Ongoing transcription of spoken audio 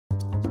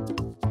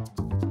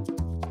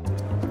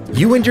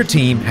You and your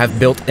team have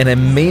built an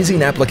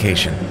amazing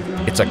application.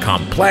 It's a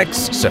complex,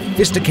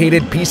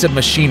 sophisticated piece of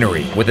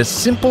machinery with a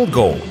simple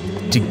goal: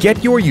 to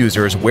get your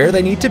users where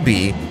they need to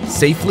be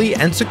safely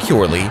and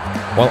securely,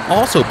 while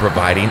also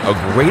providing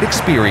a great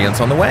experience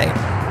on the way.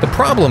 The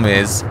problem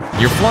is,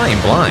 you're flying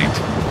blind,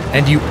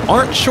 and you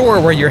aren't sure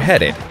where you're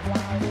headed.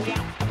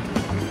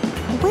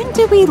 When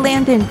do we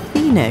land in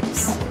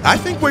Phoenix? I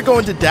think we're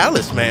going to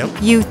Dallas, ma'am.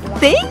 You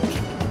think?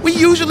 We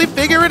usually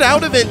figure it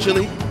out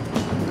eventually.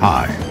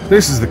 Hi,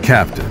 this is the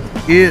captain.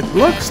 It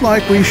looks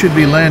like we should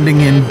be landing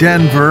in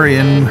Denver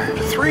in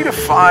 3 to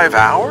 5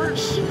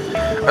 hours,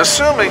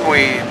 assuming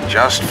we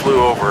just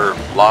flew over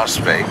Las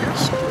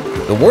Vegas.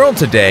 The world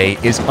today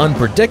is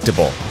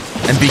unpredictable,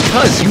 and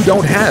because you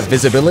don't have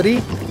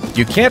visibility,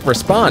 you can't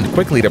respond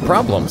quickly to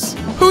problems.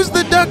 Who's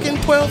the duck in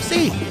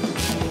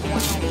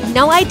 12C?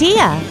 No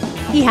idea.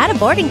 He had a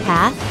boarding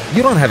pass.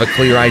 You don't have a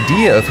clear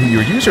idea of who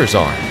your users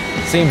are.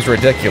 Seems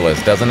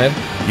ridiculous, doesn't it?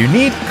 You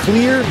need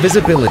clear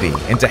visibility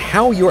into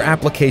how your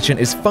application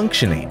is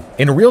functioning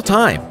in real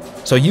time,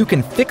 so you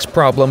can fix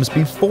problems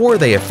before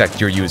they affect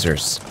your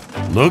users.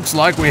 Looks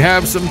like we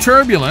have some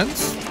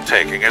turbulence,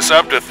 taking us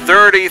up to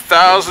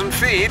 30,000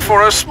 feet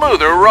for a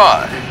smoother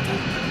ride.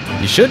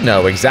 You should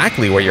know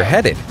exactly where you're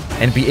headed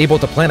and be able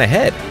to plan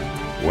ahead.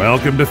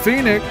 Welcome to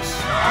Phoenix.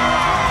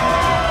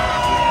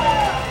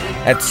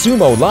 At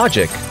Sumo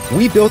Logic,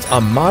 we built a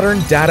modern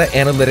data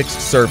analytics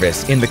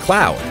service in the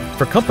cloud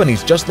for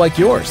companies just like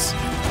yours.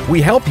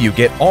 We help you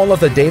get all of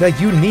the data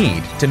you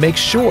need to make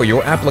sure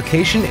your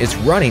application is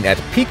running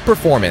at peak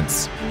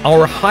performance.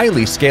 Our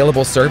highly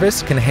scalable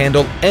service can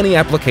handle any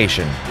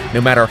application,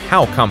 no matter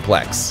how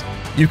complex.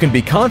 You can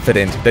be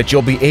confident that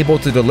you'll be able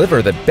to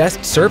deliver the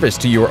best service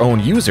to your own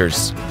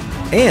users.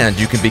 And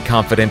you can be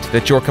confident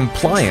that you're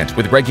compliant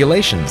with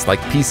regulations like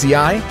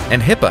PCI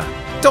and HIPAA.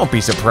 Don't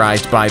be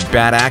surprised by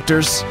bad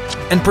actors,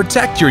 and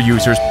protect your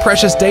users'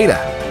 precious data.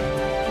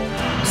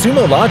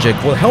 Sumo Logic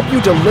will help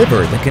you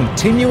deliver the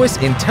continuous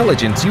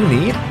intelligence you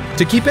need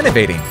to keep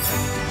innovating.